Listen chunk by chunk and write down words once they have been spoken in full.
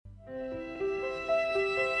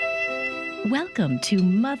Welcome to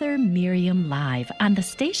Mother Miriam Live on the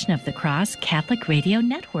Station of the Cross Catholic Radio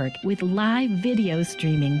Network with live video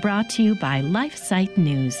streaming brought to you by LifeSite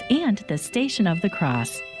News and the Station of the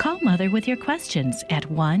Cross. Call Mother with your questions at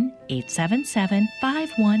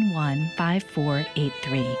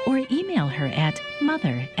 1-877-511-5483 or email her at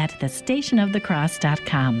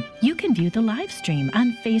mother@thestationofthecross.com. You can view the live stream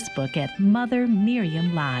on Facebook at Mother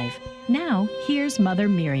Miriam Live. Now, here's Mother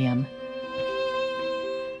Miriam.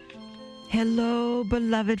 Hello,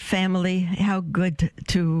 beloved family. How good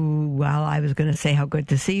I was going to say how good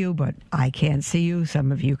to see you, but I can't see you.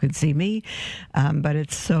 Some of you can see me, but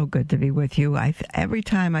it's so good to be with you. Every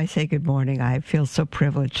time I say good morning, I feel so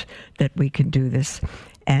privileged that we can do this.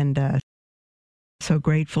 And so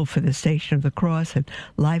grateful for the Station of the Cross and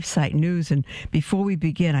LifeSite News. And before we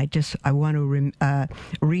begin, I want to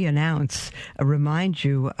remind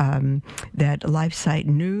you that LifeSite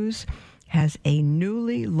News has a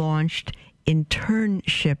newly launched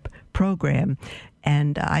internship program.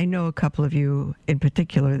 And I know a couple of you in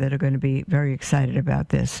particular that are going to be very excited about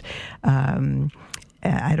this. I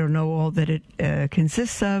don't know all that it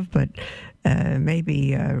consists of, but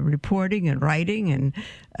maybe reporting and writing, and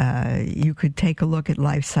you could take a look at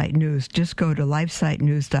LifeSite News. Just go to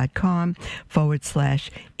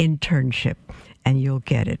lifesitenews.com/internship. And you'll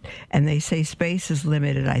get it. And they say space is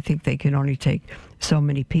limited. I think they can only take so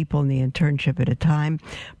many people in the internship at a time.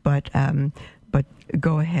 But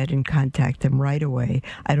go ahead and contact them right away.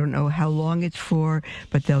 I don't know how long it's for,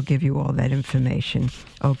 but they'll give you all that information.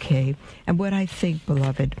 Okay. And what I think,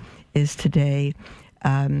 beloved, is today,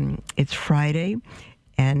 it's Friday,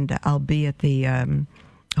 and I'll be at the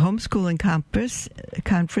homeschooling conference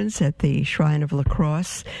at the Shrine of La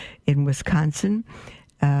Crosse in Wisconsin.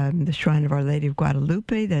 The Shrine of Our Lady of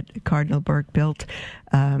Guadalupe that Cardinal Burke built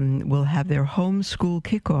will have their homeschool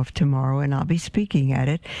kickoff tomorrow, and I'll be speaking at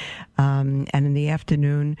it. And in the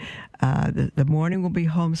afternoon, the morning will be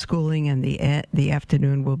homeschooling, and the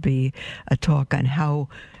afternoon will be a talk on how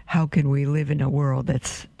can we live in a world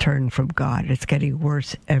that's turned from God. It's getting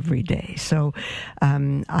worse every day. So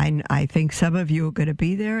I think some of you are going to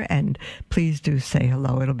be there, and please do say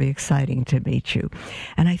hello. It'll be exciting to meet you.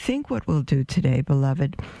 And I think what we'll do today,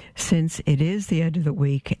 beloved, since it is the end of the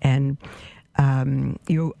week, and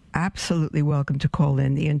you're absolutely welcome to call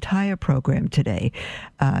in the entire program today.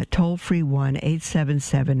 Toll free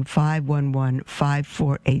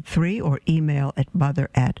 1-877-511-5483 or email at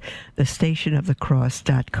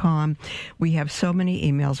mother@thestationofthecross.com. We have so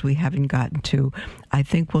many emails we haven't gotten to. I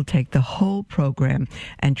think we'll take the whole program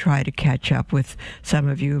and try to catch up with some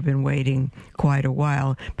of you who've been waiting quite a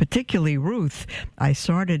while, particularly Ruth. I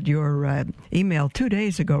started your email 2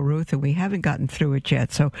 days ago, Ruth, and we haven't gotten through it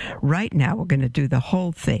yet. So right now we're going to do the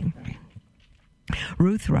whole thing.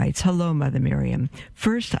 Ruth writes, "Hello, Mother Miriam.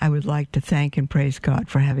 First, I would like to thank and praise God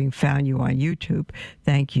for having found you on YouTube.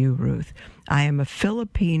 Thank you, Ruth. I am a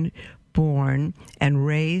Philippine-born and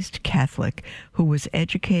raised Catholic who was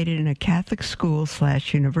educated in a Catholic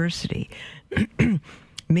school/university.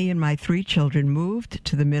 Me and my 3 children moved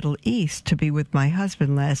to the Middle East to be with my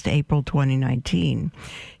husband last April 2019.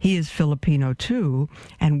 He is Filipino too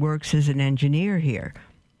and works as an engineer here."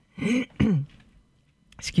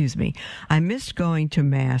 Excuse me. I missed going to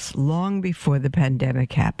Mass long before the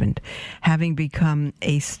pandemic happened. Having become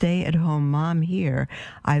a stay-at-home mom here,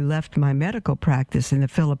 I left my medical practice in the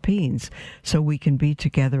Philippines so we can be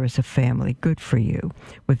together as a family. Good for you.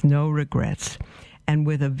 With no regrets. And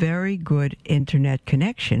with a very good internet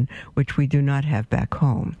connection, which we do not have back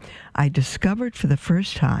home. I discovered for the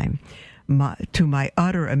first time, to my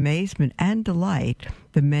utter amazement and delight,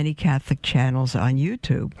 the many Catholic channels on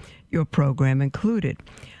YouTube, your program included.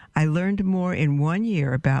 I learned more in 1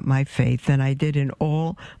 year about my faith than I did in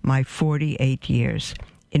all my 48 years.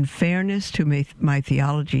 In fairness to my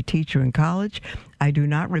theology teacher in college, I do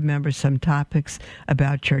not remember some topics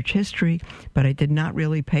about church history, but I did not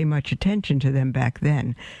really pay much attention to them back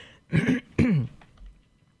then.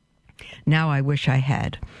 Now I wish I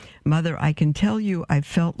had. Mother, I can tell you I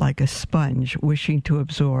felt like a sponge wishing to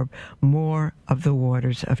absorb more of the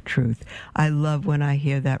waters of truth. I love when I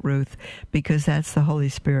hear that, Ruth, because that's the Holy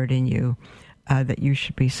Spirit in you, that you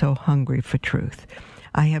should be so hungry for truth.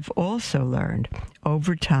 I have also learned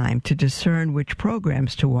over time to discern which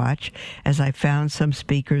programs to watch, as I found some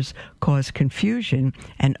speakers cause confusion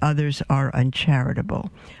and others are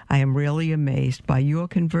uncharitable. I am really amazed by your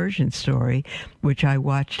conversion story, which I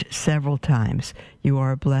watched several times. You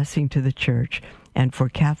are a blessing to the Church and for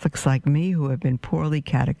Catholics like me who have been poorly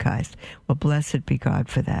catechized. Well, blessed be God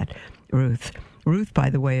for that, Ruth. Ruth, by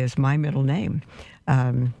the way, is my middle name.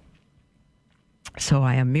 So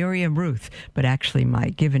I am Miriam Ruth, but actually my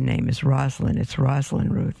given name is Rosalind. It's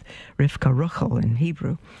Rosalind Ruth, Rivka Ruchel in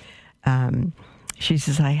Hebrew. She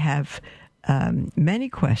says, I have many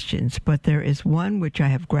questions, but there is one which I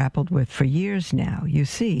have grappled with for years now. You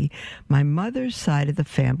see, my mother's side of the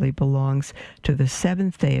family belongs to the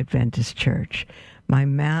Seventh-day Adventist Church. My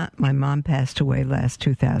mom passed away last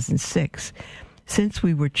 2006. Since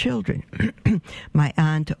we were children, my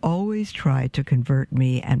aunt always tried to convert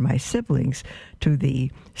me and my siblings to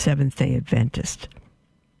the Seventh-day Adventist.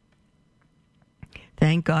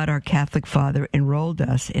 Thank God our Catholic father enrolled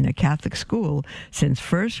us in a Catholic school since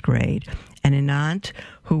first grade, and an aunt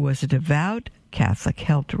who was a devout Catholic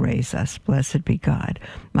helped raise us. Blessed be God.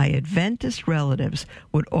 My Adventist relatives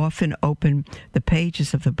would often open the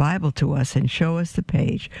pages of the Bible to us and show us the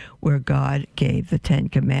page where God gave the 10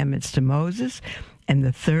 Commandments to Moses, and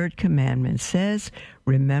the third commandment says,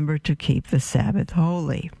 remember to keep the Sabbath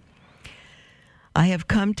holy. I have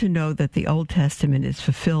come to know that the Old Testament is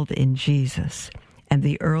fulfilled in Jesus, and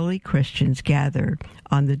the early Christians gathered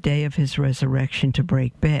on the day of his resurrection to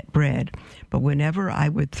break bread. But whenever I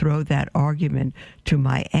would throw that argument to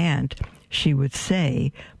my aunt, she would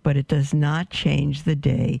say, but it does not change the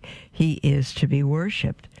day he is to be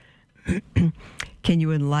worshipped. Can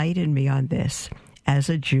you enlighten me on this? As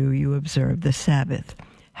a Jew, you observe the Sabbath.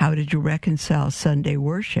 How did you reconcile Sunday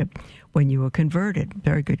worship when you were converted?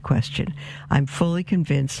 Very good question. I'm fully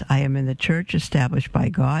convinced I am in the church established by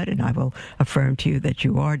God, and I will affirm to you that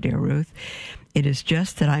you are, dear Ruth. It is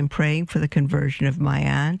just that I'm praying for the conversion of my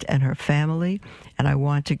aunt and her family, and I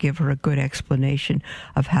want to give her a good explanation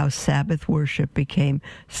of how Sabbath worship became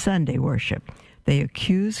Sunday worship. They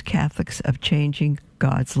accuse Catholics of changing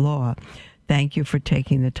God's law. Thank you for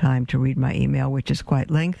taking the time to read my email, which is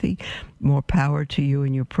quite lengthy. More power to you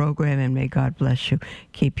and your program, and may God bless you.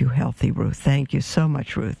 Keep you healthy, Ruth. Thank you so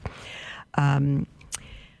much, Ruth. The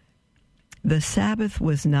Sabbath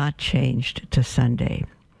was not changed to Sunday.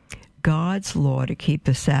 God's law to keep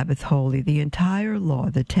the Sabbath holy, the entire law,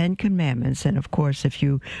 the 10 Commandments, and of course, if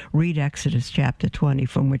you read Exodus chapter 20,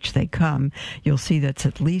 from which they come, you'll see that's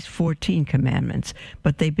at least 14 commandments,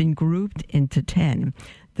 but they've been grouped into 10.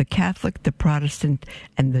 The Catholic, the Protestant,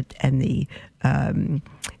 and the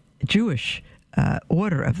Jewish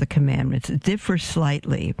order of the commandments differ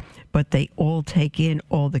slightly, but they all take in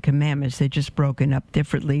all the commandments. They're just broken up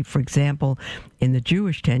differently. For example, in the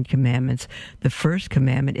Jewish 10 Commandments, the first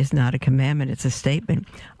commandment is not a commandment, it's a statement.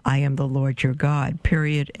 I am the Lord your God,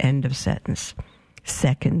 period, end of sentence.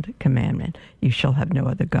 Second commandment, you shall have no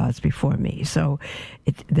other gods before me. So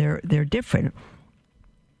they're different,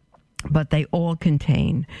 but they all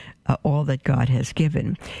contain all that God has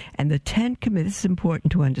given. And the 10 Commandments, this is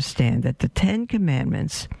important to understand, that the 10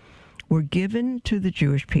 Commandments were given to the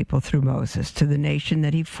Jewish people through Moses, to the nation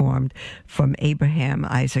that he formed from Abraham,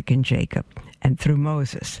 Isaac, and Jacob, and through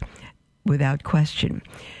Moses, without question.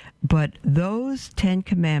 But those 10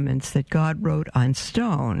 Commandments that God wrote on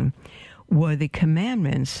stone were the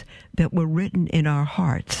commandments that were written in our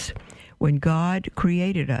hearts. When God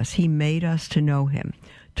created us, he made us to know him,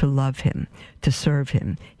 to love him, to serve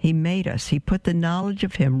him. He made us. He put the knowledge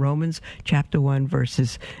of him, Romans chapter 1,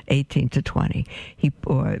 verses 18 to 20,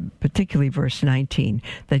 particularly verse 19,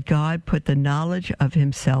 that God put the knowledge of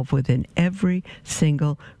himself within every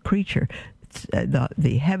single creature.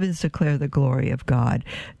 The heavens declare the glory of God,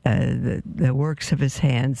 the works of his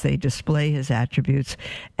hands, they display his attributes,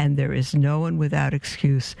 and there is no one without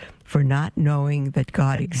excuse for not knowing that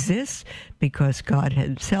God exists, because God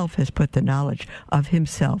himself has put the knowledge of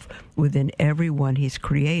himself within everyone he's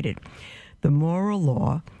created. The moral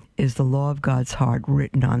law is the law of God's heart,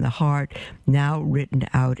 written on the heart, now written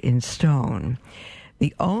out in stone.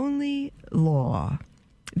 The only law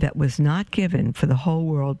that was not given for the whole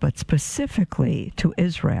world, but specifically to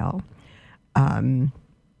Israel,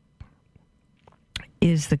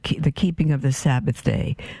 is the keeping of the Sabbath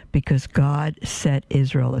day, because God set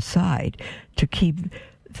Israel aside to keep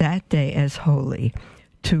that day as holy,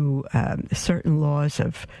 to certain laws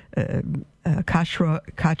of kosher laws,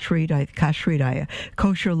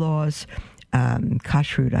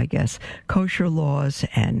 kosher laws,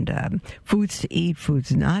 and foods to eat,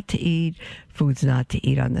 foods not to eat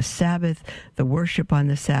on the Sabbath, the worship on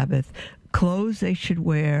the Sabbath, clothes they should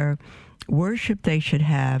wear, worship they should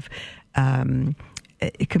have,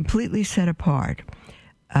 completely set apart.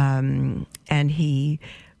 And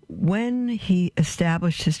when he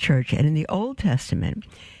established his church, and in the Old Testament,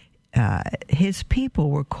 his people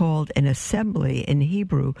were called an assembly, in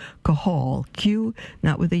Hebrew, kahal, Q,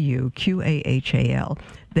 not with a U, Qahal.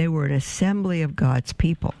 They were an assembly of God's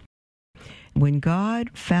people. When God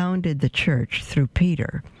founded the church through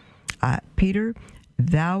Peter, Peter,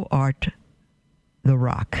 thou art the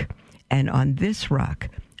rock, and on this rock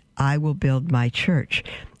I will build my church.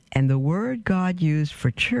 And the word God used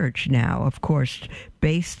for church now, of course,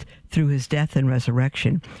 based through his death and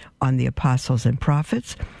resurrection on the apostles and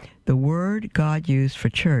prophets, the word God used for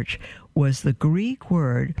church was the Greek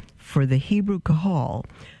word for the Hebrew kahal.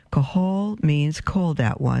 Kahal means called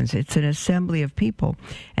out ones. It's an assembly of people.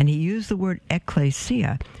 And he used the word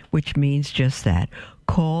ecclesia, which means just that,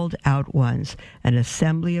 called out ones, an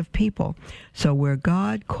assembly of people. So where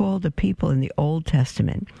God called a people in the Old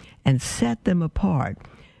Testament and set them apart,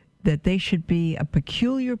 that they should be a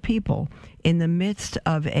peculiar people in the midst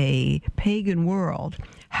of a pagan world.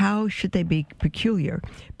 How should they be peculiar?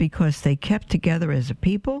 Because they kept together as a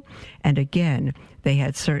people, and again, they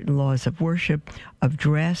had certain laws of worship, of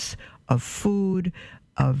dress, of food,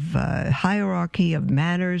 of hierarchy, of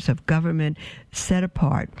manners, of government, set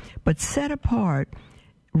apart. But set apart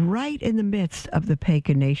right in the midst of the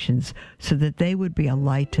pagan nations so that they would be a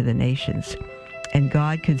light to the nations. And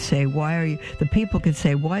God could say, the people could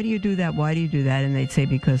say, why do you do that? Why do you do that? And they'd say,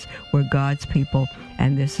 because we're God's people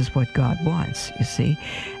and this is what God wants, you see.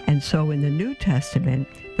 And so in the New Testament,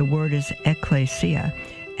 the word is ecclesia,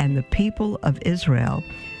 and the people of Israel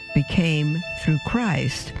became, through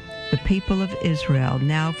Christ, the people of Israel,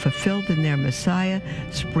 now fulfilled in their Messiah,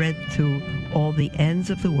 spread through all the ends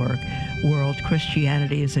of the world.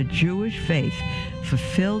 Christianity is a Jewish faith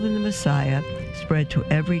fulfilled in the Messiah, spread to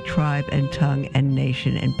every tribe and tongue and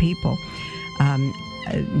nation and people.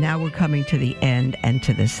 Now we're coming to the end and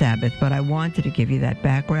to the Sabbath, but I wanted to give you that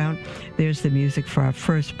background. There's the music for our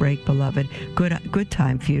first break, beloved. Good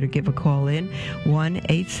time for you to give a call in,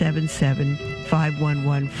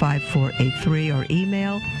 1-877-511-5483, or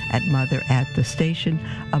email at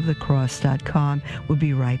mother@thestationofthecross.com. We'll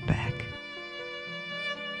be right back.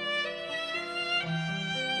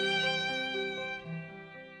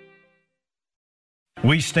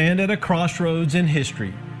 We stand at a crossroads in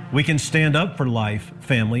history. We can stand up for life,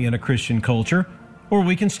 family, and a Christian culture, or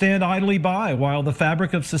we can stand idly by while the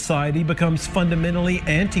fabric of society becomes fundamentally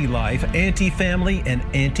anti-life, anti-family, and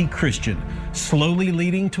anti-Christian, slowly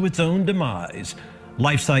leading to its own demise.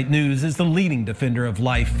 LifeSite News is the leading defender of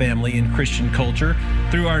life, family, and Christian culture.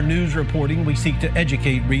 Through our news reporting, we seek to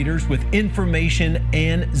educate readers with information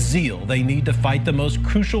and zeal they need to fight the most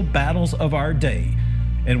crucial battles of our day.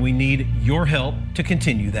 And we need your help to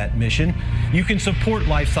continue that mission. You can support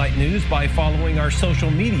LifeSite News by following our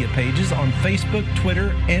social media pages on Facebook,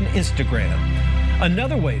 Twitter, and Instagram.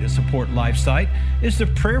 Another way to support LifeSite is to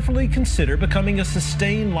prayerfully consider becoming a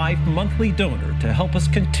Sustain Life monthly donor to help us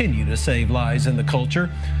continue to save lives in the culture.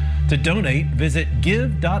 To donate, visit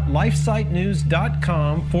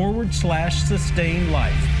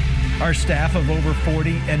give.lifesitenews.com/sustainlife. Our staff of over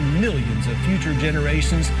 40 and millions of future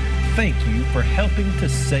generations, thank you for helping to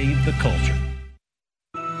save the culture.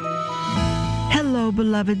 Hello,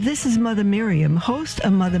 beloved. This is Mother Miriam, host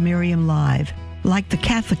of Mother Miriam Live. Like the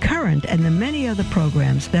Catholic Current and the many other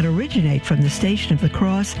programs that originate from the Station of the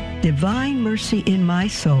Cross, Divine Mercy in My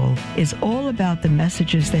Soul is all about the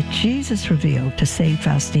messages that Jesus revealed to St.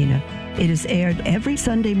 Faustina. It is aired every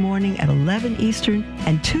Sunday morning at 11 Eastern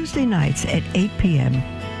and Tuesday nights at 8 p.m.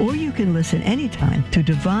 Or you can listen anytime to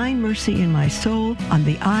Divine Mercy in My Soul on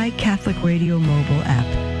the iCatholic Radio mobile app.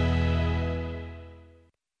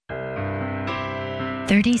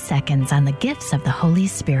 30 seconds on the gifts of the Holy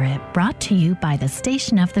Spirit, brought to you by the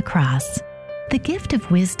Station of the Cross. The gift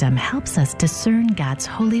of wisdom helps us discern God's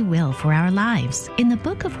holy will for our lives. In the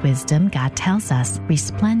Book of Wisdom, God tells us,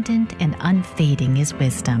 resplendent and unfading is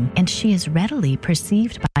wisdom, and she is readily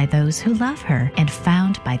perceived by those who love her and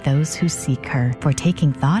found by those who seek her. For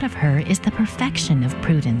taking thought of her is the perfection of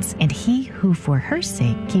prudence, and he who for her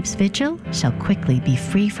sake keeps vigil shall quickly be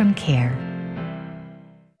free from care.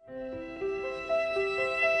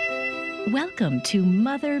 Welcome to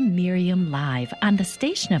Mother Miriam Live on the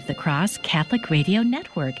Station of the Cross Catholic Radio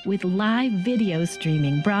Network, with live video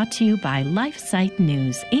streaming brought to you by LifeSite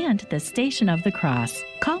News and the Station of the Cross.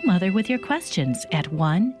 Call Mother with your questions at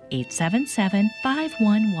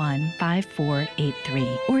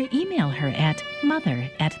 1-877-511-5483 or email her at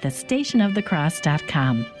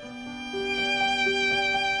mother@thestationofthecross.com.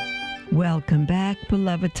 Welcome back,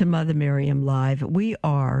 beloved, to Mother Miriam Live. We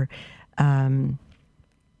are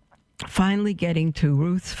finally getting to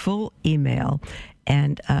Ruth's full email,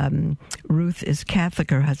 and Ruth is Catholic.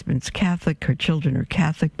 Her husband's Catholic. Her children are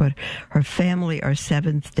Catholic, but her family are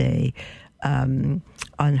Seventh-day, on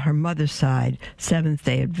her mother's side,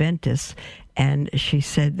 Seventh-day Adventists. And she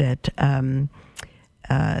said that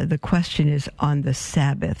the question is on the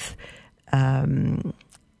Sabbath.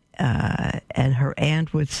 and her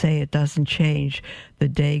aunt would say it doesn't change the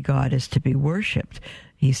day God is to be worshipped.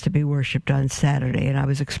 He's to be worshipped on Saturday. And I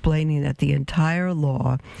was explaining that the entire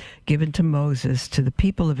law given to Moses, to the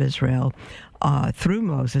people of Israel, through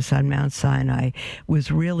Moses on Mount Sinai,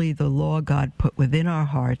 was really the law God put within our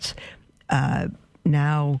hearts,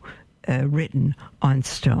 now written on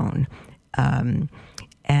stone.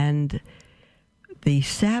 And the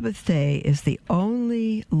Sabbath day is the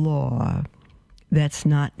only law that's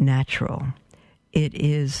not natural. It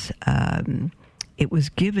is. It was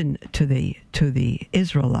given to the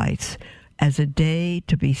Israelites as a day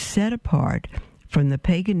to be set apart from the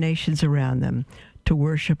pagan nations around them to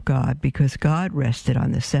worship God, because God rested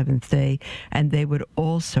on the seventh day, and they would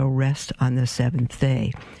also rest on the seventh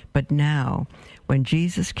day. But now, when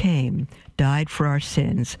Jesus came, died for our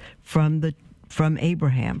sins from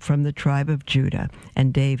Abraham, from the tribe of Judah,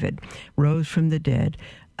 and David rose from the dead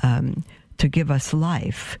to give us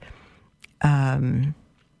life.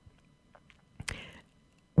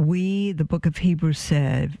 The book of Hebrews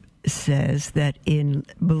says that in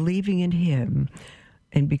believing in him,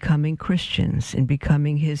 in becoming Christians, in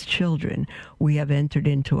becoming his children, we have entered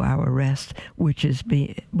into our rest, which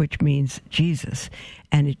means Jesus.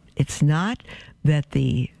 And it's not that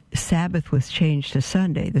the Sabbath was changed to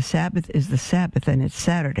Sunday. The Sabbath is the Sabbath, and it's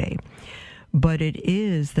Saturday. But it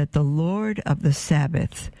is that the Lord of the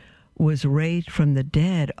Sabbath was raised from the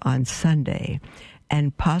dead on Sunday. And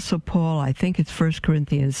Apostle Paul, I think it's 1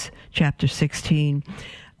 Corinthians chapter 16,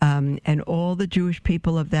 and all the Jewish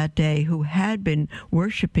people of that day who had been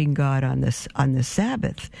worshiping God on the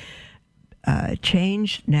Sabbath,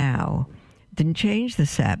 changed now, didn't change the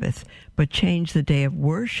Sabbath, but changed the day of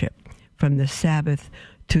worship from the Sabbath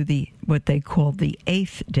to what they call the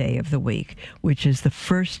eighth day of the week, which is the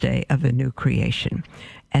first day of the new creation.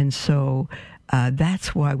 And so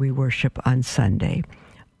that's why we worship on Sunday.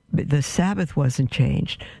 The Sabbath wasn't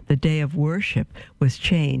changed. The day of worship was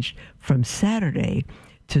changed from Saturday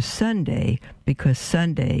to Sunday, because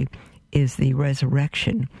Sunday is the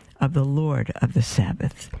resurrection of the Lord of the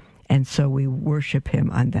Sabbath. And so we worship him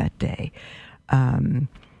on that day.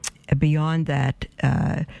 Beyond that,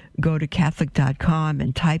 go to Catholic.com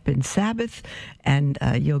and type in Sabbath, and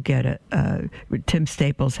you'll get Tim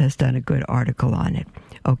Staples has done a good article on it.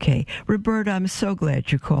 Okay. Roberta, I'm so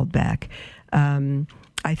glad you called back.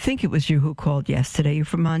 I think it was you who called yesterday. You're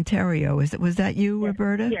from Ontario. Was that you, yes,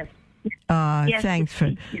 Roberta? Yes. Yes.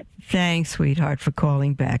 Thanks, sweetheart, for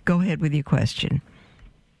calling back. Go ahead with your question.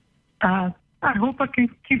 I hope I can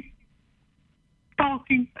keep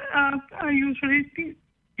talking. I usually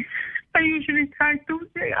try to.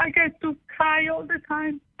 I get to cry all the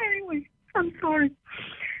time. Anyway, I'm sorry.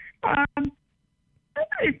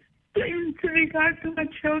 It's in regard to my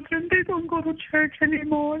children. They don't go to church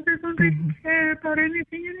anymore. They don't really care about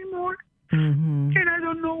anything anymore. And I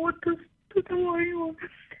don't know what to do anymore.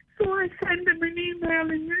 So I send them an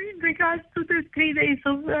email in regards to the 3 days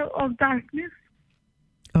of darkness.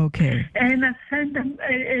 Okay. And I send them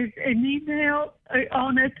an email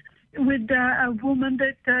on it with a woman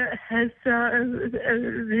that has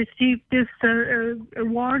received this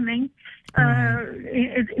warning.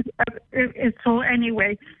 So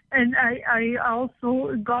anyway, and I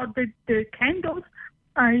also got the candles.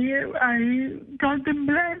 I got them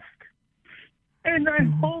blessed, and I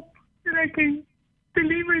hope that I can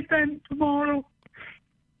deliver them tomorrow.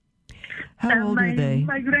 How old are they?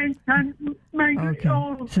 My grandson.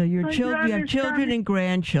 So your children, you have children and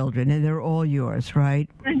grandchildren, and they're all yours, right?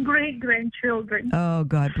 And great-grandchildren. Oh,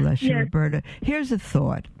 God bless you, yes. Roberta. Here's a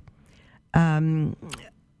thought.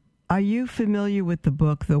 Are you familiar with the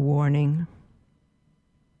book, The Warning?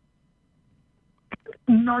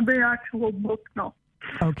 Not the actual book, no.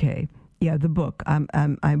 Okay. Yeah, the book.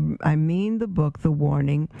 I mean the book, The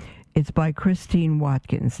Warning. It's by Christine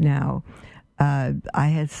Watkins. Now, I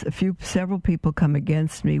had several people come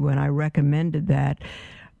against me when I recommended that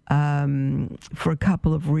for a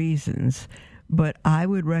couple of reasons, but I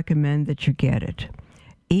would recommend that you get it,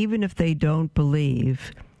 even if they don't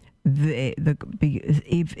believe.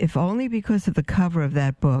 If only because of the cover of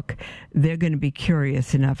that book, they're going to be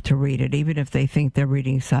curious enough to read it, even if they think they're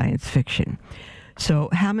reading science fiction. So,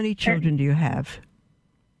 how many children do you have?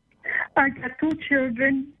 I got 2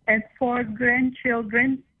 children and 4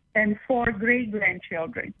 grandchildren and 4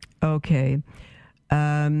 great-grandchildren. Okay.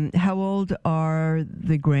 How old are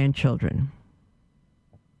the grandchildren?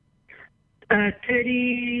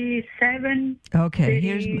 37. Okay,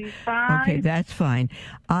 35. Okay, that's fine.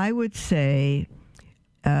 I would say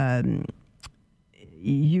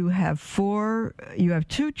you have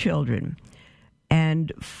 2 children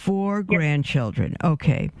and 4 grandchildren.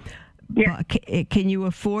 Okay. Yeah. Can you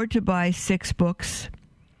afford to buy 6 books?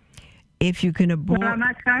 If you can afford... Well, how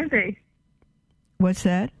much are they? What's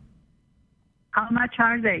that? How much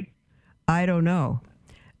are they? I don't know.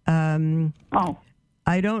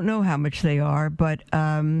 I don't know how much they are, but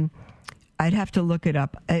I'd have to look it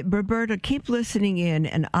up. Roberta, keep listening in,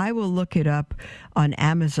 and I will look it up on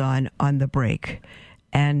Amazon on the break.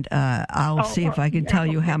 And I'll see if I can tell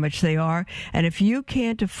you how much they are. And if you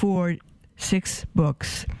can't afford 6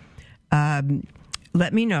 books,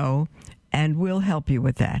 let me know, and we'll help you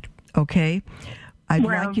with that. Okay? I'd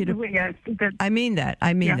like you to... I mean that.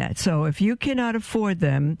 That. So if you cannot afford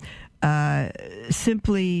them,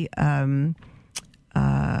 simply...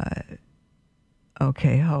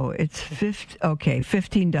 it's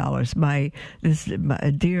 $15. My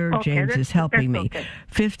dear James is helping me.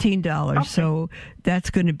 $15. Okay. So that's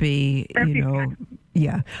going to be,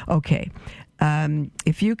 yeah. Okay.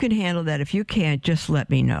 If you can handle that, if you can't, just let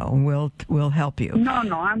me know, and we'll help you. No,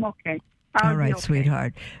 I'm okay. All right,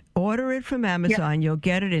 sweetheart. Order it from Amazon. You'll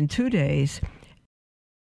get it in 2 days,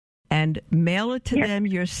 and mail it to them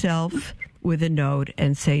yourself with a note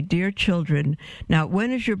and say, "Dear children." Now,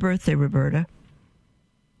 when is your birthday, Roberta?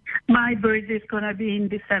 My birthday is going to be in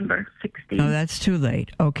December 16th. Oh, that's too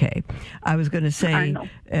late. Okay. I was going to say,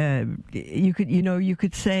 you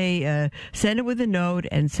could say, send it with a note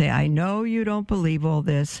and say, "I know you don't believe all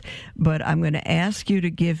this, but I'm going to ask you to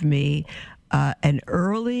give me an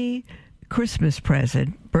early Christmas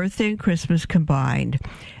present, birthday and Christmas combined,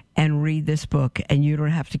 and read this book, and you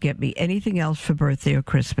don't have to get me anything else for birthday or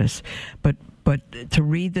Christmas, but to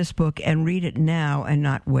read this book and read it now and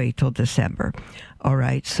not wait till December." All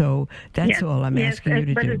right, so that's all I'm asking you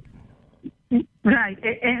to do. Right,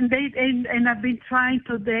 and I've been trying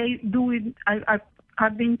to do it.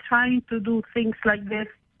 I've been trying to do things like this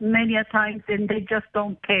many a times, and they just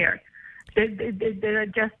don't care. They're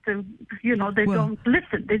just, don't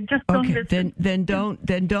listen. They just don't listen. Then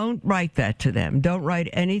don't write that to them. Don't write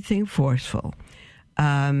anything forceful.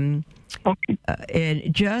 And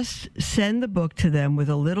just send the book to them with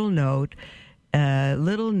a little note.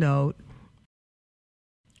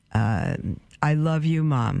 I love you,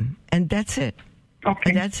 Mom, and that's it.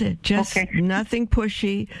 Okay, and that's it. Just nothing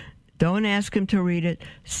pushy. Don't ask them to read it.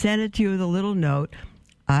 Send it to you with a little note.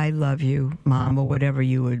 "I love you, Mom," or whatever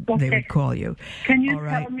they would call you. Can you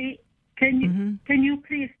tell me? Can you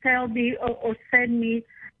please tell me or send me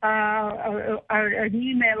an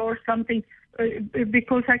email or something?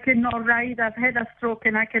 Because I cannot write. I've had a stroke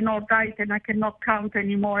and I cannot write and I cannot count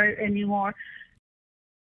anymore.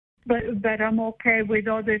 But I'm okay with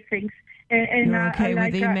other things. And you're okay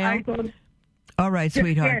with email? All right,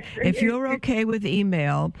 sweetheart. If you're okay with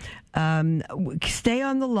email, stay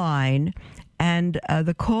on the line. And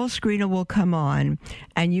the call screener will come on,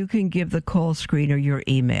 and you can give the call screener your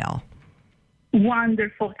email.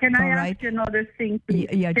 Wonderful. Can I ask you another thing, please?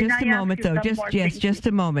 Yeah, just a moment, though. Just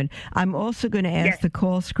a moment. I'm also going to ask the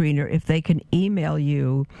call screener if they can email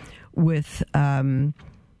you with the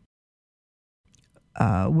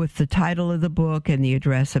title of the book and the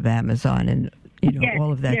address of Amazon and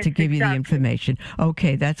all of that to give you the information.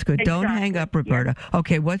 Okay, that's good. Don't hang up, Roberta. Yes.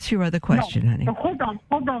 Okay, what's your other question, honey? No, hold on.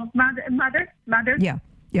 Mother? Yeah,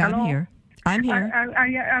 Hello? I'm here.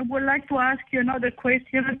 I would like to ask you another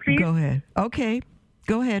question, please. Go ahead. Okay,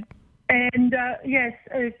 go ahead. And I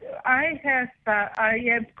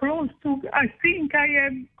am close to, I think I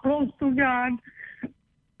am close to God,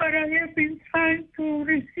 but I have been trying to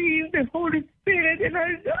receive the Holy Spirit, and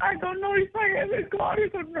I don't know if I ever got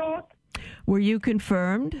it or not. Were you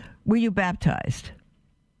confirmed? Were you baptized?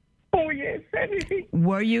 Oh, yes, everything.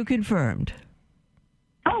 Were you confirmed?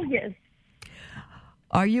 Oh, yes.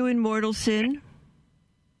 Are you in mortal sin?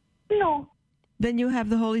 No. Then you have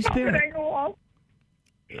the Holy Spirit. Not that I know of.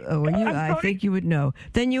 Oh, well, I think you would know.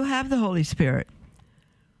 Then you have the Holy Spirit.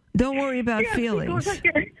 Don't worry about feelings.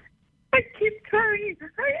 I keep trying.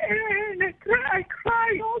 I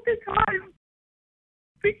cry all the time.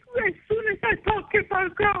 Because as soon as I talk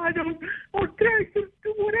about God or try to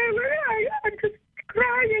do whatever, I just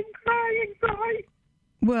cry and cry and cry.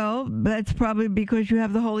 Well, that's probably because you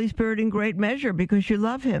have the Holy Spirit in great measure, because you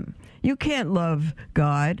love Him. You can't love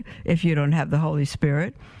God if you don't have the Holy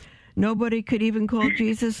Spirit. Nobody could even call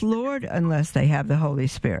Jesus Lord unless they have the Holy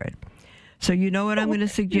Spirit. So you know what I'm going to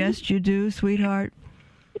suggest you do, sweetheart?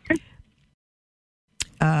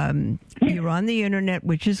 You're on the internet,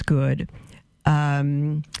 which is good.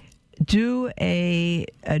 Do a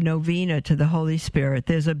novena to the Holy Spirit.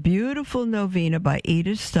 There's a beautiful novena by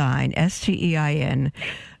Edith Stein, Stein,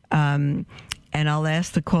 and I'll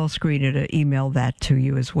ask the call screener to email that to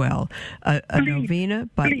you as well. A novena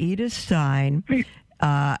by Edith Stein.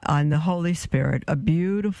 on the Holy Spirit, a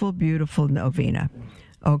beautiful, beautiful novena.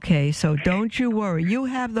 Okay, so don't you worry. You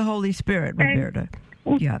have the Holy Spirit, Roberta.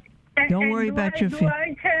 Yeah. Don't worry about your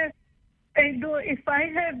feelings. If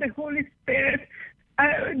I have the Holy Spirit,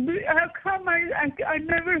 how come I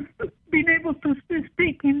never been able to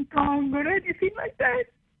speak in tongues or anything like that?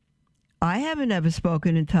 I haven't ever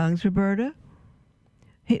spoken in tongues, Roberta.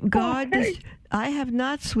 I have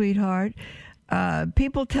not, sweetheart.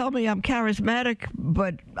 People tell me I'm charismatic,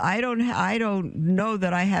 but I don't know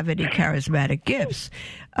that I have any charismatic gifts.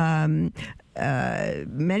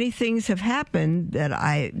 Many things have happened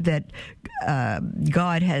that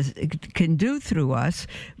God can do through us,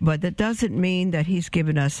 but that doesn't mean that He's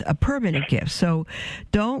given us a permanent gift. So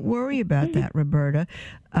don't worry about that, Roberta,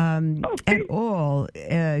 at all.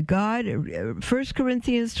 God, 1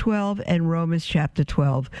 Corinthians 12 and Romans chapter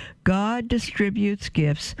 12, God distributes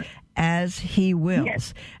gifts as He wills.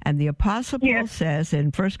 Yes. And the Apostle Paul says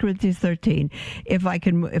in 1 Corinthians 13, if I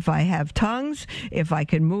have tongues, if I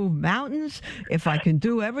can move mountains, if I can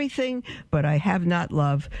do everything, but I have not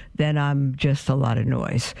love, then I'm just a lot of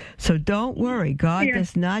noise. So don't worry. God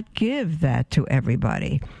does not give that to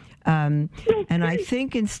everybody. And I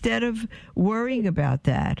think instead of worrying about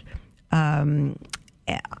that,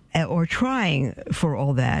 or trying for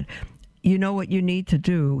all that, you know what you need to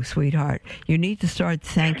do, sweetheart? You need to start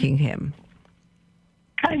thanking Him.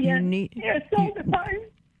 Yes, all the time.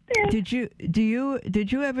 Yes. Did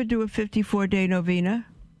you ever do a 54-day novena?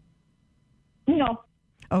 No.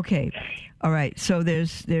 Okay. All right. So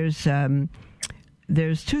there's two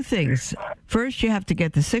things. First, you have to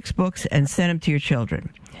get the 6 books and send them to your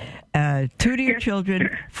children. 2 to your children,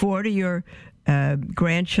 4 to your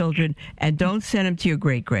grandchildren, and don't send them to your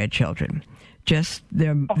great-grandchildren. Just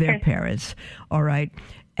their parents, all right?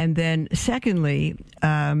 And then secondly,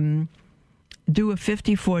 do a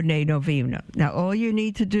 54-day novena. Now, all you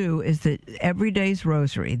need to do is the every day's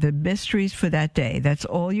rosary, the mysteries for that day. That's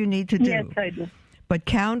all you need to do. Yes, I do. But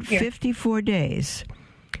count 54 days.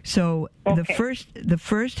 So the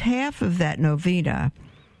first half of that novena,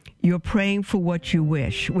 you're praying for what you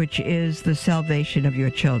wish, which is the salvation of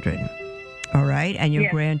your children, all right? And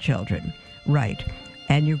your grandchildren, right?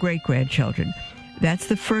 And your great-grandchildren. That's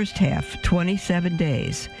the first half, 27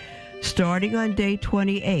 days. Starting on day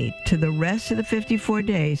 28 to the rest of the 54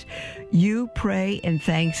 days, you pray in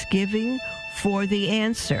thanksgiving for the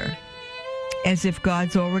answer, as if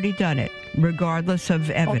God's already done it, regardless of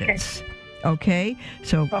evidence. Okay?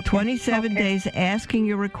 So 27 days asking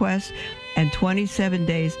your request, and 27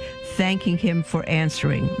 days thanking Him for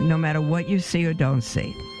answering, no matter what you see or don't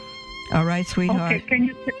see. All right, sweetheart? Okay,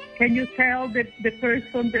 can you tell the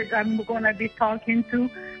person that I'm going to be talking to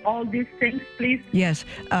all these things, please? Yes,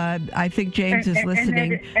 I think James is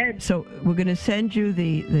listening. So we're going to send you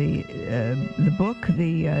the book,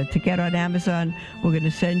 to get on Amazon. We're going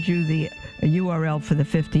to send you the URL for the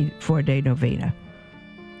 54-day novena.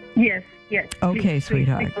 Yes. Okay, please,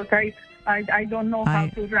 sweetheart. Because I don't know how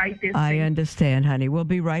to write this. I understand, honey. We'll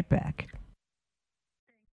be right back.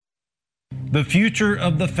 The future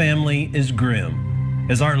of the family is grim.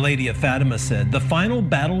 As Our Lady of Fatima said, the final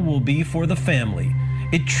battle will be for the family.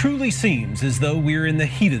 It truly seems as though we're in the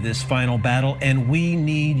heat of this final battle, and we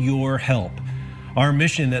need your help. Our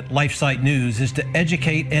mission at LifeSite News is to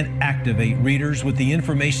educate and activate readers with the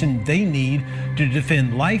information they need to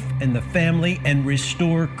defend life and the family and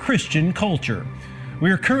restore Christian culture.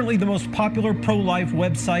 We are currently the most popular pro-life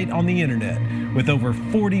website on the internet, with over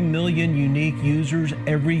 40 million unique users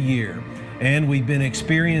every year. And we've been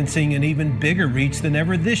experiencing an even bigger reach than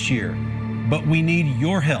ever this year. But we need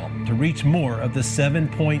your help to reach more of the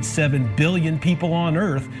 7.7 billion people on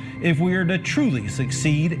Earth if we are to truly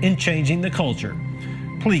succeed in changing the culture.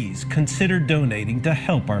 Please consider donating to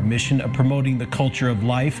help our mission of promoting the culture of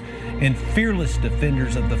life and fearless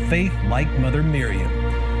defenders of the faith like Mother Miriam.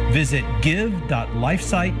 Visit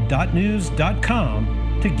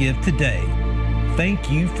give.lifesite.news.com to give today.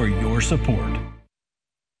 Thank you for your support.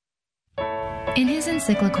 In his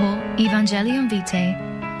encyclical, Evangelium Vitae,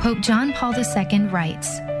 Pope John Paul II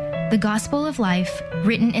writes, "The gospel of life,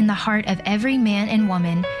 written in the heart of every man and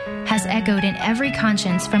woman, has echoed in every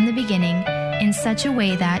conscience from the beginning in such a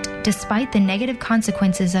way that, despite the negative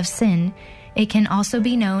consequences of sin, it can also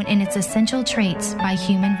be known in its essential traits by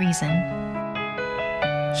human reason.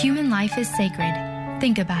 Human life is sacred.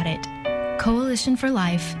 Think about it.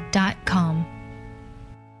 CoalitionForLife.com.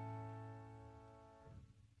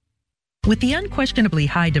 With the unquestionably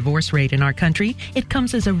high divorce rate in our country, it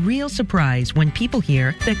comes as a real surprise when people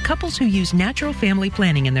hear that couples who use natural family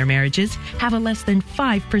planning in their marriages have a less than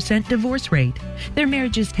 5% divorce rate. Their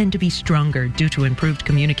marriages tend to be stronger due to improved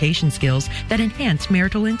communication skills that enhance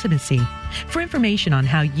marital intimacy. For information on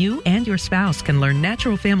how you and your spouse can learn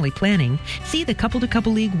natural family planning, see the Couple to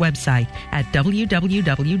Couple League website at www.ccli.org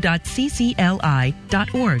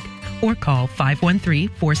or call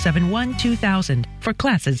 513-471-2000 for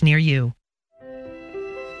classes near you.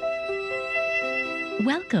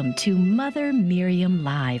 Welcome to Mother Miriam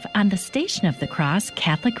Live on the Station of the Cross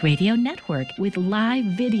Catholic Radio Network with live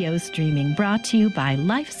video streaming brought to you by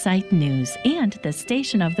LifeSite News and the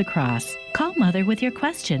Station of the Cross. Call Mother with your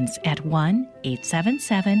questions at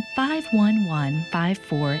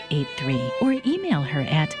 1-877-511-5483 or email her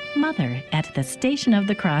at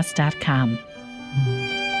mother@thestationofthecross.com.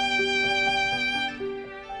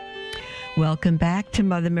 Welcome back to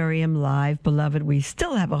Mother Miriam Live. Beloved, we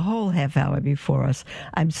still have a whole half hour before us.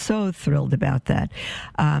 I'm so thrilled about that.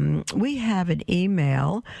 We have an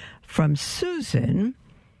email from Susan.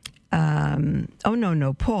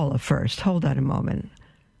 Paula first. Hold on a moment.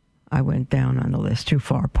 I went down on the list too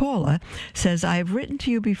far. Paula says, I have written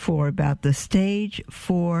to you before about the stage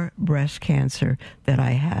 4 breast cancer that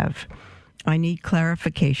I have. I need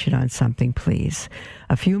clarification on something, please.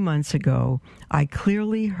 A few months ago, I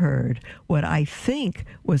clearly heard what I think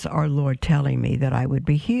was our Lord telling me that I would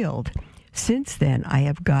be healed. Since then, I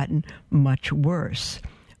have gotten much worse.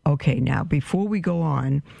 Okay, now, before we go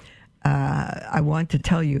on, I want to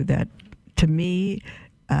tell you that, to me,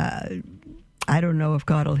 I don't know if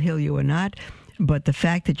God will heal you or not, but the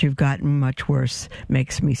fact that you've gotten much worse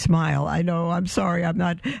makes me smile. I know, I'm sorry, I'm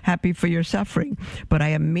not happy for your suffering. But I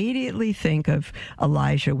immediately think of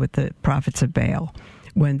Elijah with the prophets of Baal,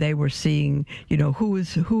 when they were seeing, who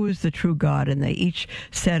is the true God, and they each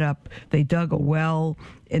set up, they dug a well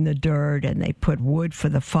in the dirt, and they put wood for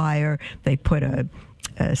the fire. They put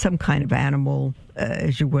some kind of animal,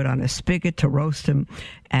 as you would on a spigot, to roast him,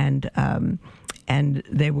 and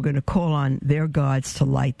they were going to call on their gods to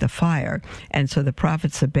light the fire. And so the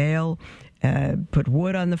prophets of Baal put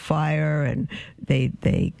wood on the fire, and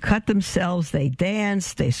they cut themselves, they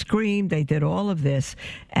danced, they screamed, they did all of this,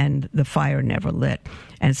 and the fire never lit.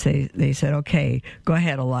 And so they said, okay, go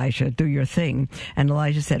ahead, Elijah, do your thing. And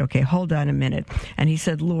Elijah said, okay, hold on a minute. And he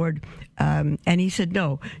said, Lord, and he said,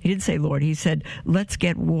 no, he didn't say Lord, he said, let's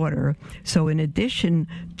get water. So in addition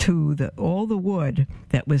to all the wood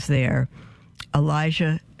that was there,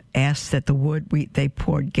 Elijah asked that the wood, they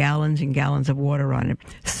poured gallons and gallons of water on it,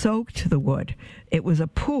 soaked the wood. It was a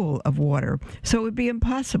pool of water, so it would be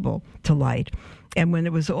impossible to light. And when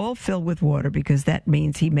it was all filled with water, because that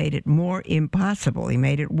means he made it more impossible, he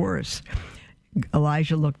made it worse,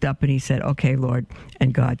 Elijah looked up and he said, okay, Lord,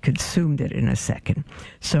 and God consumed it in a second.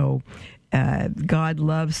 So God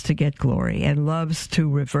loves to get glory and loves to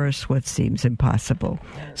reverse what seems impossible.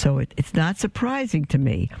 So it's not surprising to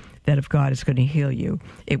me that if God is going to heal you,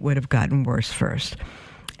 it would have gotten worse first.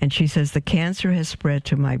 And she says, the cancer has spread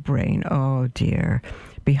to my brain, oh dear,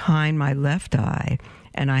 behind my left eye,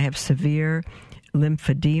 and I have severe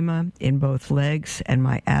lymphedema in both legs and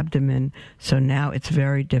my abdomen, so now it's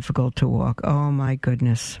very difficult to walk. Oh my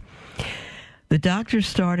goodness. The doctor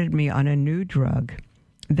started me on a new drug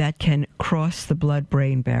that can cross the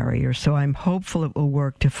blood-brain barrier, so I'm hopeful it will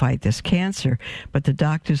work to fight this cancer, but the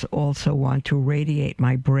doctors also want to radiate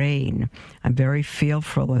my brain. I'm very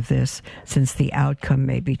fearful of this, since the outcome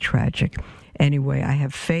may be tragic. Anyway, I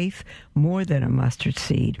have faith more than a mustard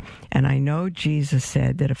seed, and I know Jesus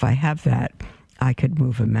said that if I have that, I could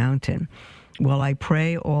move a mountain. Well, I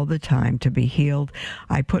pray all the time to be healed.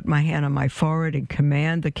 I put my hand on my forehead and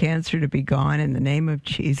command the cancer to be gone in the name of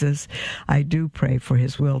Jesus. I do pray for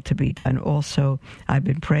his will to be done. Also, I've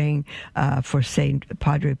been praying for Saint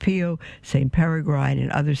Padre Pio, Saint Peregrine,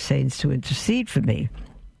 and other saints to intercede for me.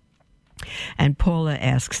 And Paula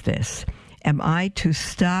asks this: am I to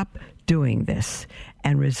stop doing this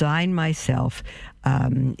and resign myself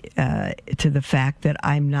to the fact that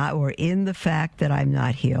I'm not, or in the fact that I'm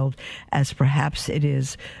not healed, as perhaps it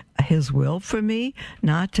is his will for me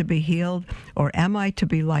not to be healed? Or am I to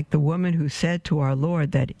be like the woman who said to our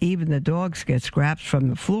Lord that even the dogs get scraps from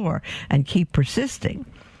the floor, and keep persisting?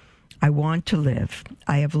 I want to live.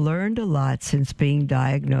 I have learned a lot since being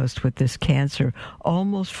diagnosed with this cancer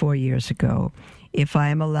almost 4 years ago. If I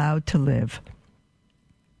am allowed to live,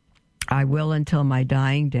 I will, until my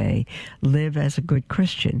dying day, live as a good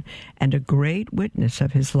Christian and a great witness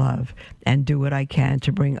of his love, and do what I can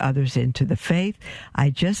to bring others into the faith. I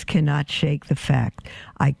just cannot shake the fact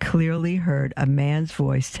I clearly heard a man's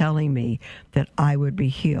voice telling me that I would be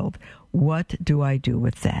healed. What do I do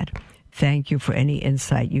with that? Thank you for any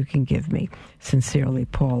insight you can give me. Sincerely,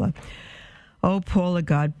 Paula. Oh, Paula,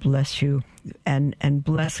 God bless you, and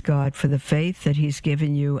bless God for the faith that he's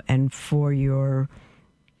given you and for your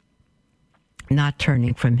not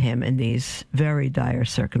turning from him in these very dire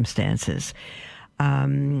circumstances.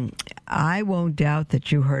 I won't doubt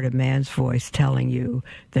that you heard a man's voice telling you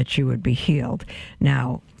that you would be healed.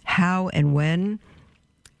 Now, how and when,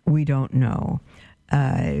 we don't know.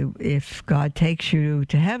 If God takes you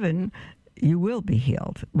to heaven, you will be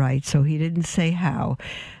healed, right? So he didn't say how.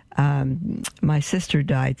 My sister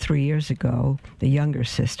died 3 years ago, the younger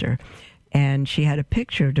sister, and she had a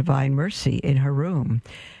picture of Divine Mercy in her room.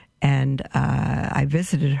 And I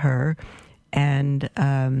visited her, and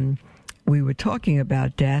we were talking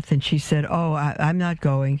about death, and she said, I'm not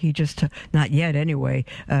going. He just, not yet anyway,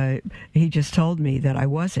 he just told me that I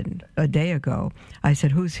wasn't a day ago. I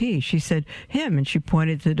said, who's he? She said, him, and she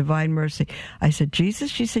pointed to Divine Mercy. I said,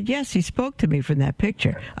 Jesus? She said, yes, he spoke to me from that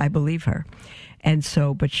picture. I believe her. And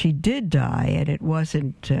so, but she did die, and it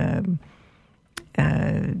wasn't,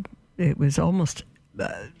 it was almost,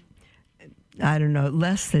 I don't know,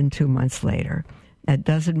 less than 2 months later. That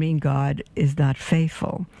doesn't mean God is not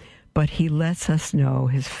faithful, but he lets us know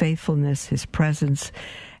his faithfulness, his presence.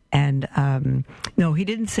 And no, he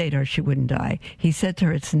didn't say to her she wouldn't die. He said to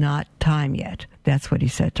her, it's not time yet. That's what he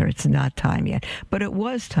said to her. It's not time yet. But it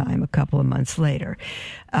was time a couple of months later.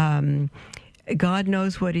 God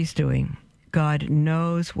knows what he's doing. God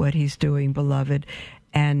knows what he's doing, beloved.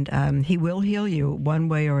 And he will heal you one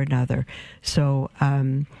way or another. So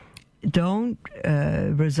don't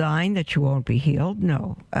resign that you won't be healed.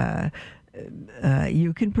 No.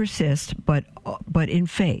 You can persist, but in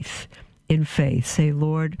faith. In faith, say,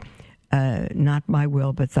 Lord, not my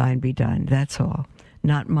will, but thine be done. That's all.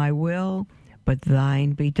 Not my will, but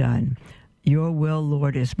thine be done. Your will,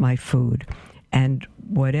 Lord, is my food. And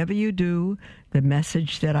whatever you do, the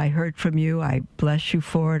message that I heard from you, I bless you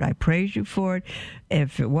for it. I praise you for it.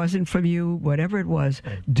 If it wasn't from you, whatever it was,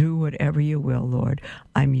 do whatever you will, Lord.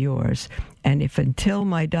 I'm yours. And if until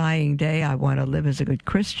my dying day, I want to live as a good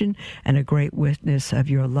Christian and a great witness of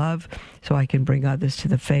your love so I can bring others to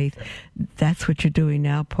the faith, that's what you're doing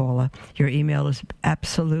now, Paula. Your email is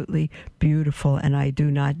absolutely beautiful, and I do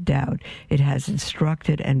not doubt it has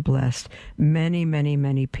instructed and blessed many, many,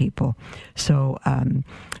 many people. So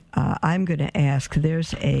I'm going to ask,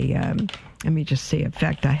 there's a, let me just see, in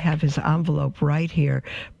fact, I have his envelope right here.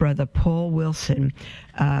 Brother Paul Wilson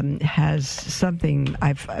has something,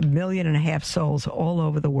 1.5 million souls all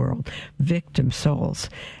over the world, victim souls,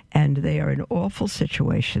 and they are in awful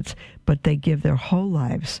situations, but they give their whole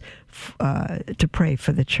lives to pray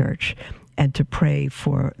for the church and to pray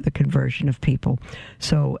for the conversion of people.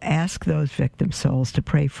 So ask those victim souls to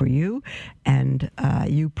pray for you, and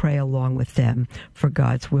you pray along with them for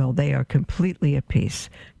God's will. They are completely at peace,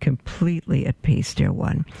 dear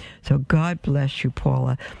one. So God bless you,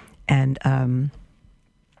 Paula. And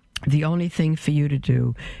the only thing for you to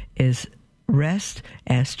do is rest,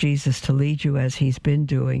 ask Jesus to lead you as he's been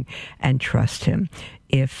doing, and trust him.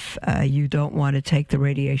 If you don't want to take the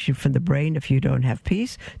radiation from the brain, if you don't have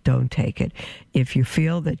peace, don't take it. If you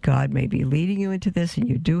feel that God may be leading you into this and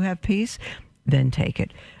you do have peace, then take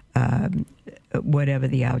it, whatever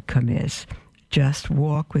the outcome is. Just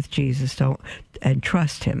walk with Jesus and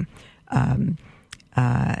trust him.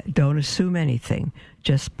 Don't assume anything.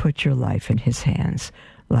 Just put your life in his hands,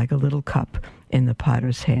 like a little cup in the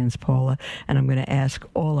potter's hands, Paula. And I'm going to ask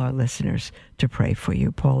all our listeners to pray for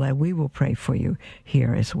you, Paula, and we will pray for you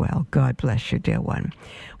here as well. God bless you, dear one.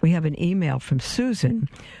 We have an email from Susan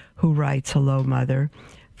who writes, hello, Mother.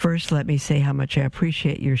 First, let me say how much I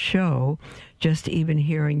appreciate your show. Just even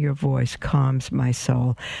hearing your voice calms my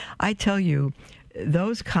soul. I tell you,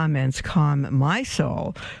 those comments calm my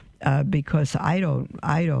soul. Because I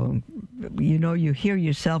don't, you hear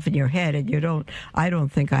yourself in your head, and I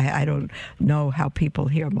don't know how people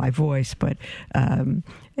hear my voice, but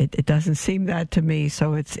it doesn't seem that to me.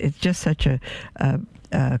 So it's just such a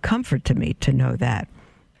comfort to me to know that.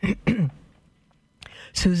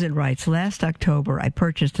 Susan writes, last October, I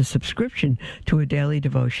purchased a subscription to a daily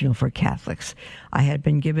devotional for Catholics. I had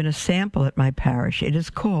been given a sample at my parish. It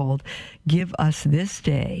is called Give Us This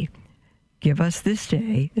Day. Give Us This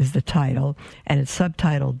Day is the title, and it's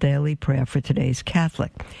subtitled Daily Prayer for Today's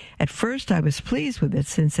Catholic. At first, I was pleased with it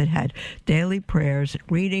since it had daily prayers,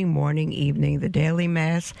 reading, morning, evening, the daily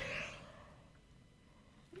Mass.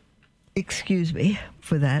 Excuse me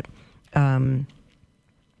for that.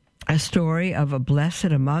 A story of a blessed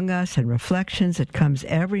among us and reflections. It comes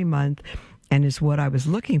every month and is what I was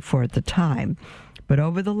looking for at the time. But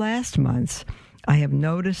over the last months, I have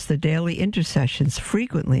noticed the daily intercessions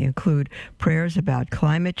frequently include prayers about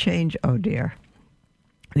climate change, oh dear,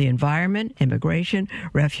 the environment, immigration,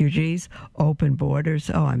 refugees, open borders.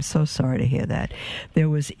 Oh, I'm so sorry to hear that. There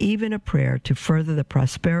was even a prayer to further the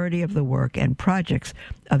prosperity of the work and projects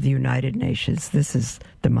of the United Nations. This is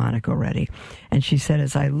demonic already. And she said,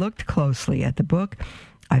 as I looked closely at the book,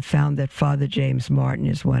 I found that Father James Martin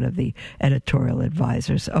is one of the editorial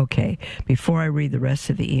advisors. Okay, before I read the rest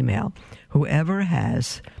of the email, whoever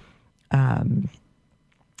has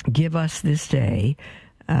Give Us This Day,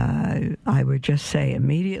 I would just say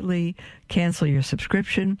immediately cancel your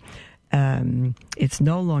subscription. It's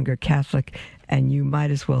no longer Catholic, and you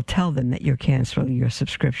might as well tell them that you're canceling your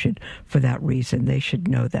subscription for that reason. They should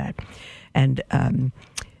know that. And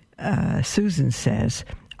Susan says,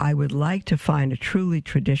 I would like to find a truly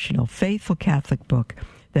traditional, faithful Catholic book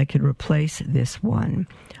that could replace this one.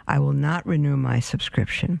 I will not renew my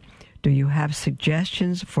subscription. Do you have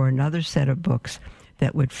suggestions for another set of books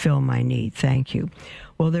that would fill my need? Thank you.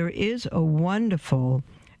 Well, there is a wonderful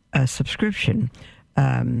subscription.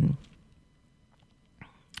 Hold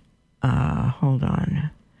on.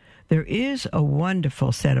 There is a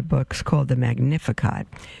wonderful set of books called the Magnificat.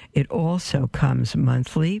 It also comes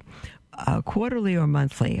monthly, quarterly or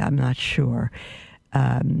monthly. I'm not sure,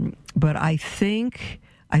 but I think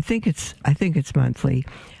it's monthly.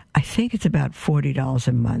 I think it's about $40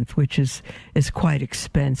 a month, which is quite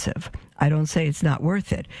expensive. I don't say it's not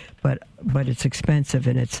worth it, but it's expensive,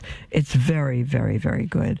 and it's very, very, very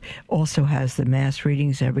good. Also has the Mass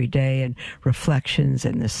readings every day and reflections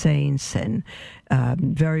and the saints, and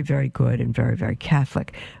very, very good and very, very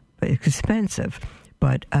Catholic. But it's expensive,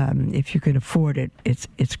 but if you can afford it,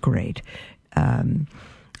 it's great.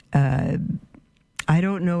 I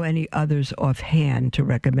don't know any others offhand to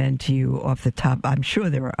recommend to you off the top. I'm sure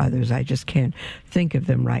there are others. I just can't think of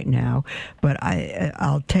them right now. But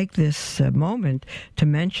I'll take this moment to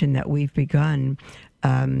mention that we've begun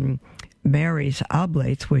Mary's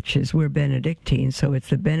Oblates, which is, we're Benedictine, so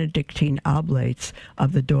it's the Benedictine Oblates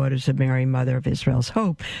of the Daughters of Mary, Mother of Israel's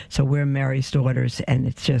Hope. So we're Mary's daughters, and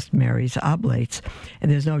it's just Mary's Oblates.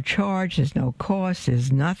 And there's no charge, there's no cost,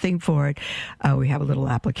 there's nothing for it. We have a little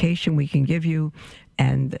application we can give you,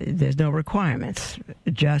 and there's no requirements,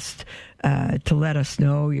 just to let us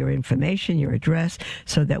know your information, your address,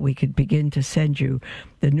 so that we could begin to send you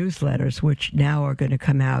the newsletters, which now are going to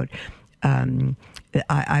come out.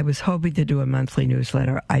 I was hoping to do a monthly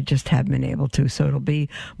newsletter. I just haven't been able to, so it'll be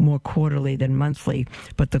more quarterly than monthly.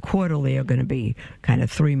 But the quarterly are going to be kind of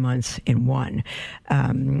 3 months in one.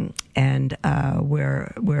 And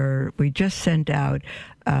we just sent out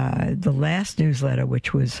the last newsletter,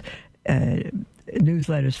 which was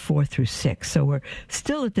newsletters 4 through 6. So we're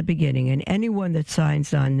still at the beginning, and anyone that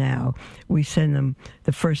signs on now, we send them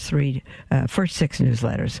the first 6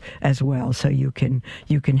 newsletters as well, so you can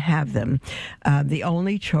have them. The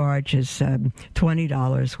only charge is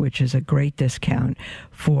 $20, which is a great discount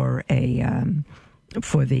for the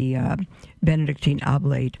Benedictine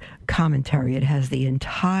Oblate commentary. It has the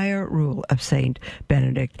entire rule of Saint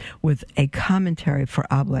Benedict with a commentary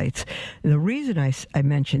for oblates. The reason I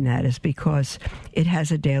mention that is because it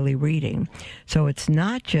has a daily reading. So it's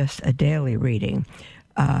not just a daily reading,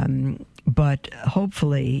 but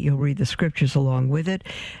hopefully you'll read the scriptures along with it,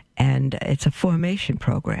 and it's a formation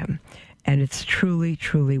program, and it's truly,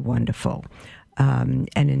 truly wonderful. And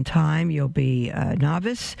in time, you'll be a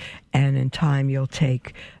novice, and in time, you'll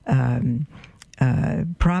take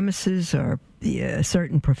promises or a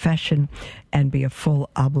certain profession and be a full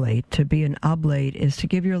oblate. To be an oblate is to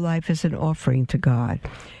give your life as an offering to God.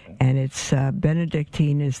 And it's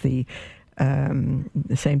Benedictine is the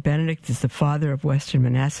Saint Benedict is the father of Western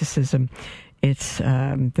monasticism. It's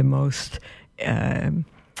the most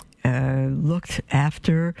looked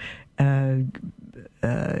after.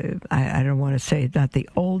 I don't want to say it's not the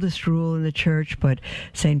oldest rule in the church, but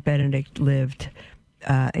Saint Benedict lived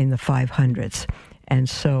in the 500s, and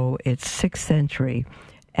so it's 6th century,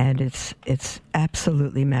 and it's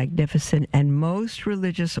absolutely magnificent. And most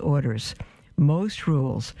religious orders, most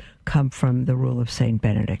rules come from the rule of Saint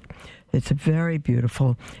Benedict. It's very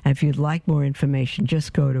beautiful. And if you'd like more information,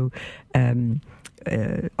 just go to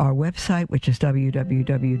our website, which is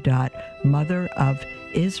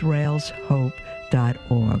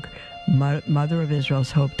www.motherofisraelshope.org,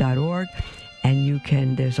 motherofisraelshope.org,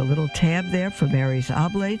 and there's a little tab there for Mary's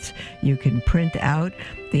Oblates. You can print out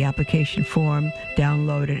the application form,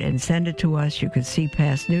 download it, and send it to us. You can see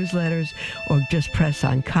past newsletters, or just press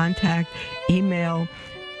on contact, email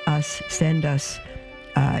us, send us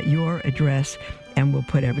your address, and we'll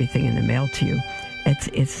put everything in the mail to you.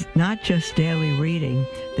 It's not just daily reading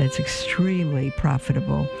that's extremely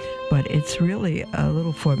profitable, but it's really a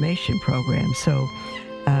little formation program. So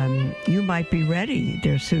you might be ready,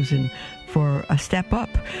 dear Susan, for a step up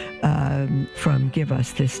from Give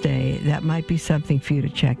Us This Day. That might be something for you to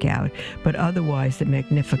check out. But otherwise, the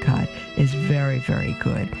Magnificat is very, very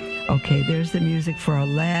good. Okay, there's the music for our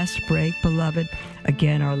last break, beloved.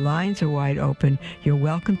 Again, our lines are wide open. You're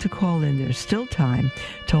welcome to call in. There's still time.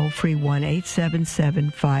 Toll free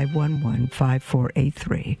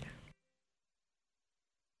 1-877-511-5483.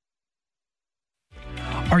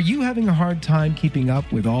 Are you having a hard time keeping up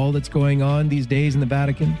with all that's going on these days in the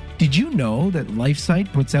Vatican? Did you know that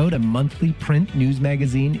LifeSite puts out a monthly print news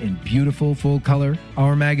magazine in beautiful full color?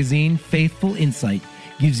 Our magazine, Faithful Insight,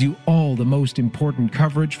 gives you all the most important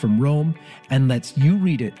coverage from Rome and lets you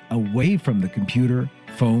read it away from the computer,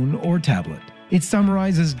 phone, or tablet. It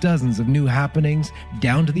summarizes dozens of new happenings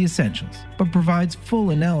down to the essentials, but provides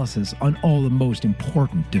full analysis on all the most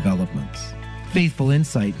important developments. Faithful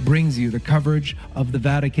Insight brings you the coverage of the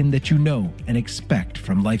Vatican that you know and expect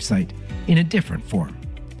from LifeSite in a different form.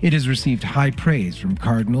 It has received high praise from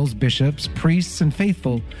cardinals, bishops, priests, and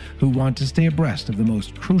faithful who want to stay abreast of the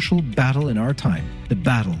most crucial battle in our time, the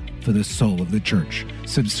battle for the soul of the Church.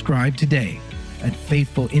 Subscribe today at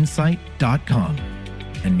faithfulinsight.com,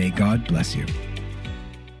 and may God bless you.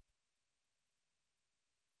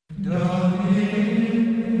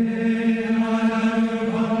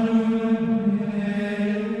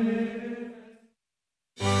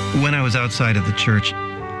 When I was outside of the church,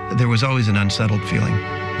 there was always an unsettled feeling.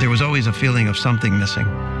 There was always a feeling of something missing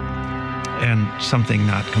and something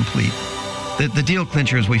not complete. The deal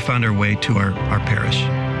clincher is we found our way to our parish,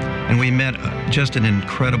 and we met just an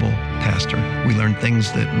incredible pastor. We learned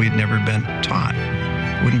things that we'd never been taught.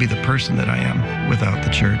 I wouldn't be the person that I am without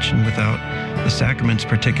the church and without the sacraments,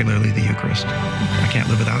 particularly the Eucharist. I can't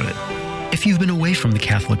live without it. If you've been away from the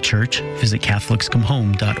Catholic Church, visit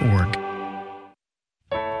CatholicsComeHome.org.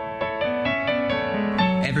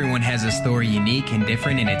 Everyone has a story unique and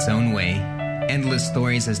different in its own way. Endless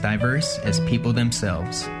stories as diverse as people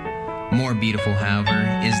themselves. More beautiful, however,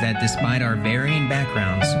 is that despite our varying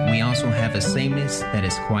backgrounds, we also have a sameness that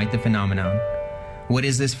is quite the phenomenon. What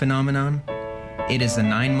is this phenomenon? It is a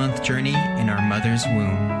 9-month journey in our mother's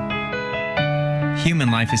womb.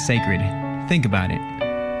 Human life is sacred. Think about it.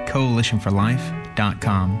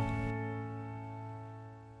 CoalitionForLife.com.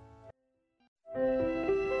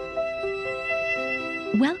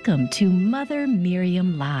 Welcome to Mother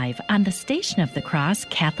Miriam Live on the Station of the Cross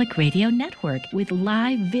Catholic Radio Network with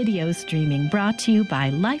live video streaming brought to you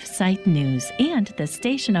by LifeSite News and the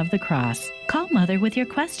Station of the Cross. Call Mother with your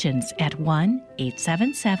questions at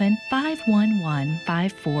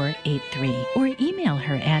 1-877-511-5483 or email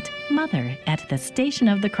her at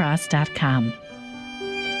mother@thestationofthecross.com.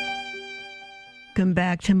 Welcome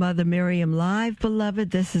back to Mother Miriam Live,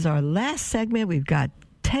 beloved. This is our last segment. We've got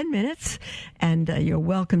 10 minutes, and you're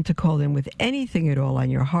welcome to call in with anything at all on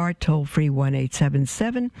your heart. Toll free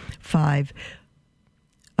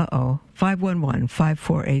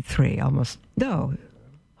 1-877-511-5483. Almost, no,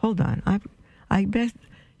 hold on. I bet,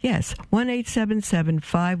 yes,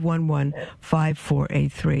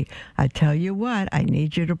 1-877-511-5483. I tell you what, I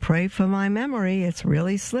need you to pray for my memory. It's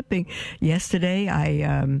really slipping. Yesterday,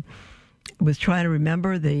 I was trying to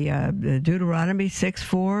remember the Deuteronomy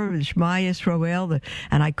 6:4, Shema Yisrael,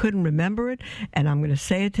 and I couldn't remember it, and I'm going to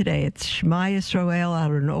say it today. It's Shema Yisrael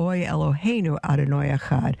Adonai Eloheinu Adonai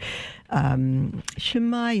Echad.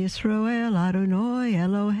 Shema Yisrael Adonai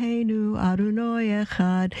Eloheinu Adonai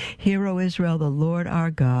Echad. Hear, O Israel, the Lord our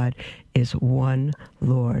God is one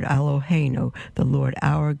Lord. Eloheinu, the Lord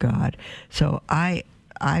our God. So I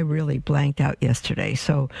really blanked out yesterday.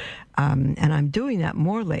 So, and I'm doing that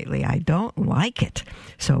more lately. I don't like it.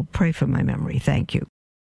 So pray for my memory. Thank you.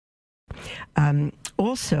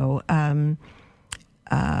 Also,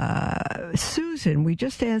 Susan, we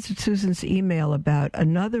just answered Susan's email about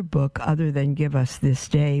another book other than Give Us This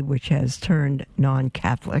Day, which has turned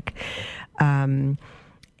non-Catholic. And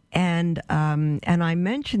I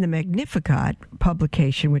mentioned the Magnificat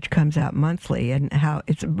publication, which comes out monthly, and how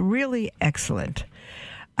it's really excellent.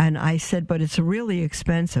 And I said, but it's really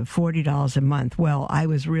expensive, $40 a month. Well, I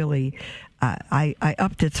was really, I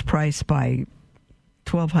upped its price by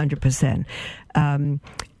 1,200%.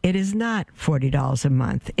 It is not $40 a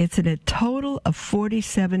month. It's a total of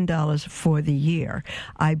 $47 for the year.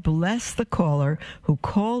 I bless the caller who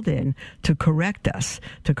called in to correct us,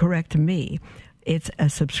 to correct me. It's a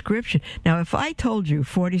subscription. Now, if I told you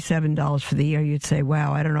 $47 for the year, you'd say,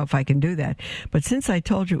 wow, I don't know if I can do that. But since I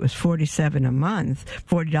told you it was $40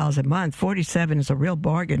 a month, 47 is a real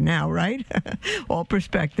bargain now, right? All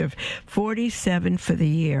perspective. $47 for the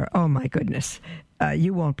year. Oh, my goodness.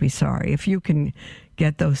 You won't be sorry. If you can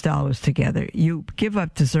get those dollars together, you give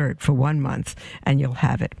up dessert for 1 month and you'll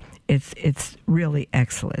have it. It's really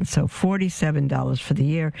excellent. So $47 for the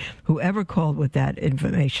year. Whoever called with that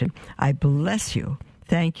information, I bless you.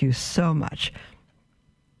 Thank you so much.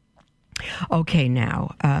 Okay,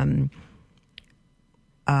 now, an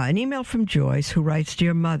email from Joyce, who writes,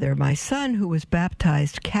 Dear Mother, my son, who was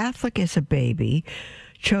baptized Catholic as a baby,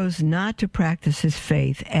 chose not to practice his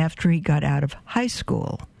faith after he got out of high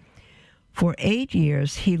school. For 8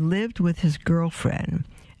 years, he lived with his girlfriend,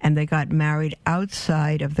 and they got married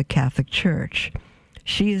outside of the Catholic Church.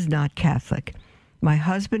 She is not Catholic. My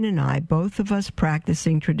husband and I, both of us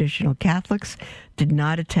practicing traditional Catholics, did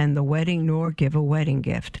not attend the wedding nor give a wedding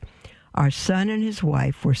gift. Our son and his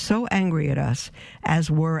wife were so angry at us,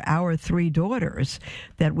 as were our 3 daughters,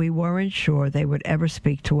 that we weren't sure they would ever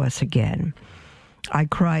speak to us again. I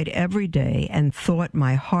cried every day and thought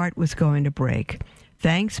my heart was going to break.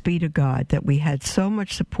 Thanks be to God that we had so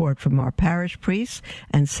much support from our parish priests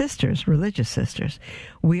and sisters, religious sisters.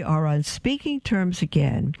 We are on speaking terms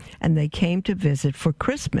again, and they came to visit for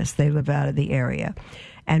Christmas. They live out of the area.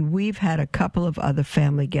 And we've had a couple of other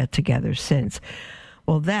family get-togethers since.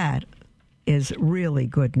 Well, that is really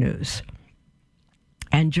good news.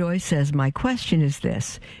 And Joyce says, my question is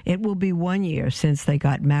this. It will be 1 year since they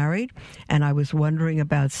got married, and I was wondering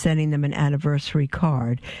about sending them an anniversary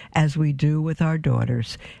card, as we do with our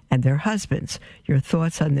daughters and their husbands. Your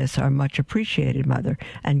thoughts on this are much appreciated, Mother,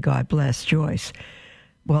 and God bless Joyce.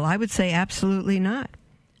 Well, I would say absolutely not.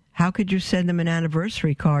 How could you send them an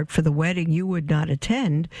anniversary card for the wedding you would not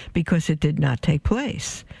attend because it did not take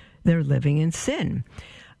place? They're living in sin.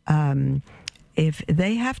 If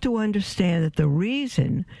they have to understand that the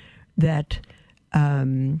reason that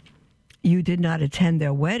you did not attend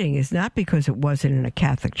their wedding is not because it wasn't in a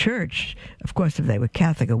Catholic church. Of course, if they were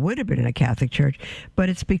Catholic, it would have been in a Catholic church. But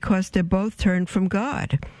it's because they're both turned from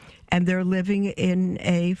God, and they're living in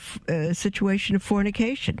a situation of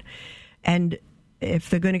fornication. And if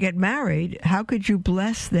they're going to get married, how could you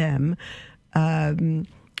bless them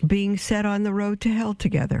being set on the road to hell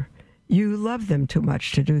together? You love them too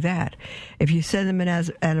much to do that. If you send them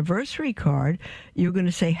an anniversary card, you're going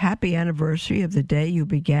to say, happy anniversary of the day you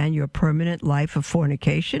began your permanent life of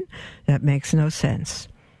fornication? That makes no sense.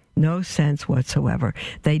 No sense whatsoever.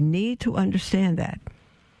 They need to understand that.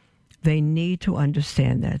 They need to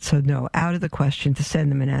understand that. So no, out of the question to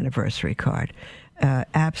send them an anniversary card.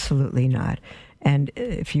 Absolutely not. And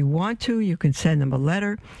if you want to, you can send them a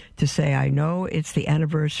letter to say, I know it's the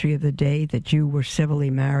anniversary of the day that you were civilly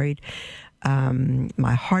married.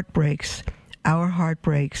 My heart breaks. Our heart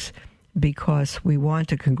breaks because we want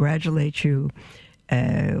to congratulate you.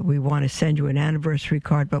 We want to send you an anniversary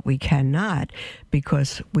card, but we cannot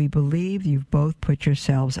because we believe you've both put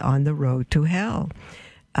yourselves on the road to hell.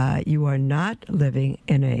 You are not living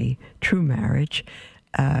in a true marriage.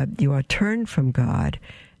 You are turned from God.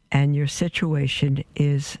 And your situation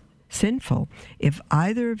is sinful. If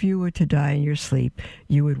either of you were to die in your sleep,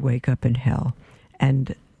 you would wake up in hell.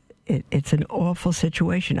 And it's an awful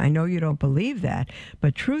situation. I know you don't believe that,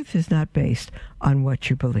 but truth is not based on what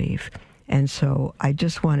you believe. And so I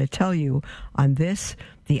just want to tell you on this,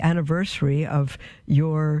 the anniversary of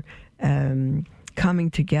your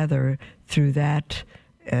coming together through that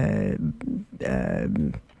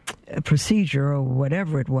procedure or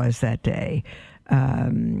whatever it was that day,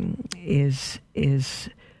 is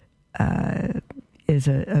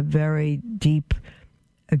a very deep,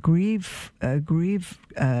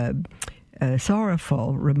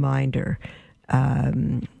 sorrowful reminder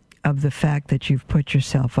of the fact that you've put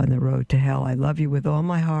yourself on the road to hell. I love you with all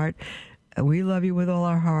my heart. We love you with all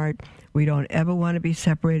our heart. We don't ever want to be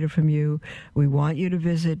separated from you. We want you to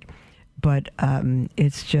visit. But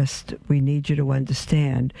it's just, we need you to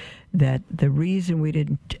understand that the reason we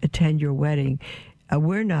didn't attend your wedding,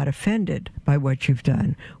 we're not offended by what you've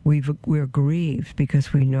done. We're grieved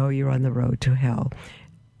because we know you're on the road to hell.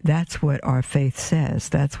 That's what our faith says.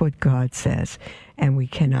 That's what God says. And we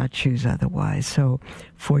cannot choose otherwise. So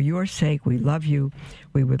for your sake, we love you.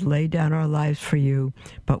 We would lay down our lives for you,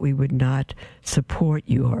 but we would not support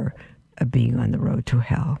your being on the road to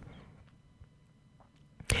hell.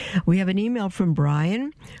 We have an email from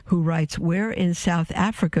Brian who writes, where in South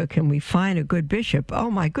Africa can we find a good bishop? Oh,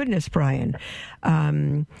 my goodness, Brian.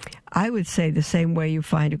 I would say the same way you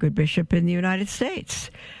find a good bishop in the United States.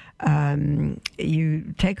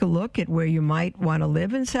 you take a look at where you might want to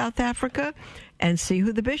live in South Africa and see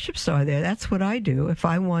who the bishops are there. That's what I do. If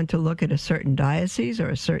I want to look at a certain diocese or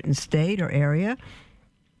a certain state or area,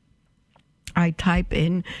 I type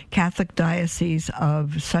in Catholic Diocese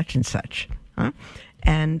of such and such,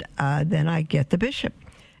 and then I get the bishop,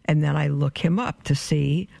 and then I look him up to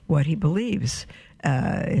see what he believes.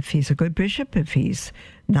 If he's a good bishop, if he's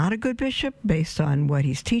not a good bishop, based on what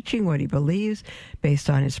he's teaching, what he believes, based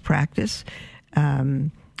on his practice,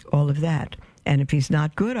 all of that. And if he's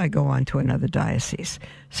not good, I go on to another diocese.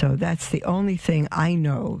 So that's the only thing I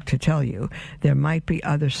know to tell you. There might be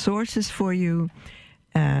other sources for you.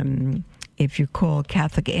 If you call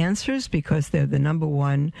Catholic Answers, because they're the number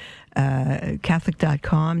one,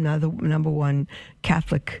 Catholic.com, number one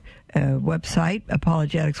Catholic website,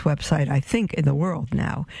 apologetics website, I think, in the world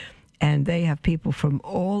now. And they have people from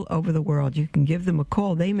all over the world. You can give them a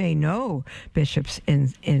call. They may know bishops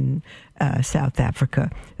in South Africa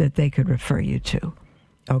that they could refer you to.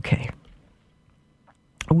 Okay.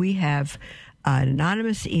 We have an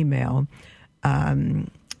anonymous email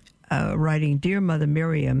writing, Dear Mother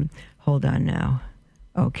Miriam, hold on now.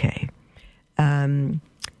 Okay.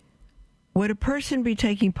 Would a person be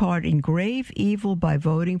taking part in grave evil by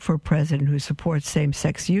voting for a president who supports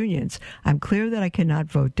same-sex unions? I'm clear that I cannot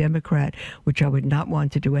vote Democrat, which I would not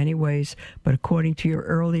want to do anyways, but according to your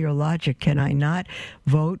earlier logic, can I not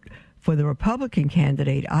vote for the Republican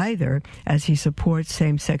candidate either, as he supports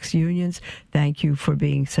same-sex unions? Thank you for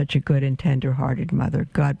being such a good and tender-hearted mother.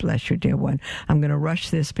 God bless you, dear one. I'm going to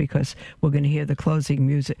rush this because we're going to hear the closing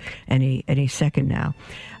music any second now.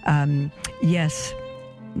 Yes,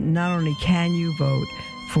 not only can you vote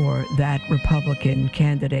for that Republican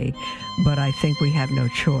candidate, but I think we have no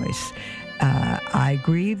choice. I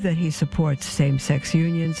grieve that he supports same-sex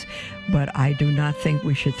unions, but I do not think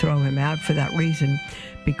we should throw him out for that reason,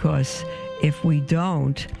 because if we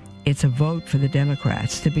don't, it's a vote for the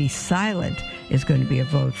Democrats. To be silent is going to be a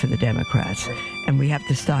vote for the Democrats, and we have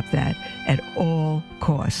to stop that at all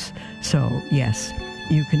costs. So, yes,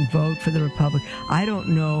 you can vote for the Republican. I don't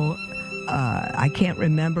know, I can't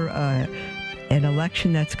remember an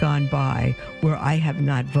election that's gone by where I have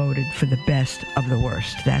not voted for the best of the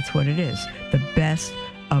worst. That's what it is, the best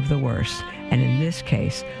of the worst. And in this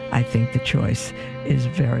case, I think the choice is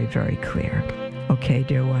very, very clear. Okay,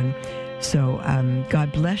 dear one. So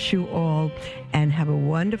God bless you all, and have a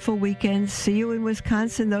wonderful weekend. See you in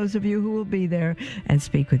Wisconsin, those of you who will be there, and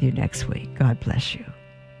speak with you next week. God bless you.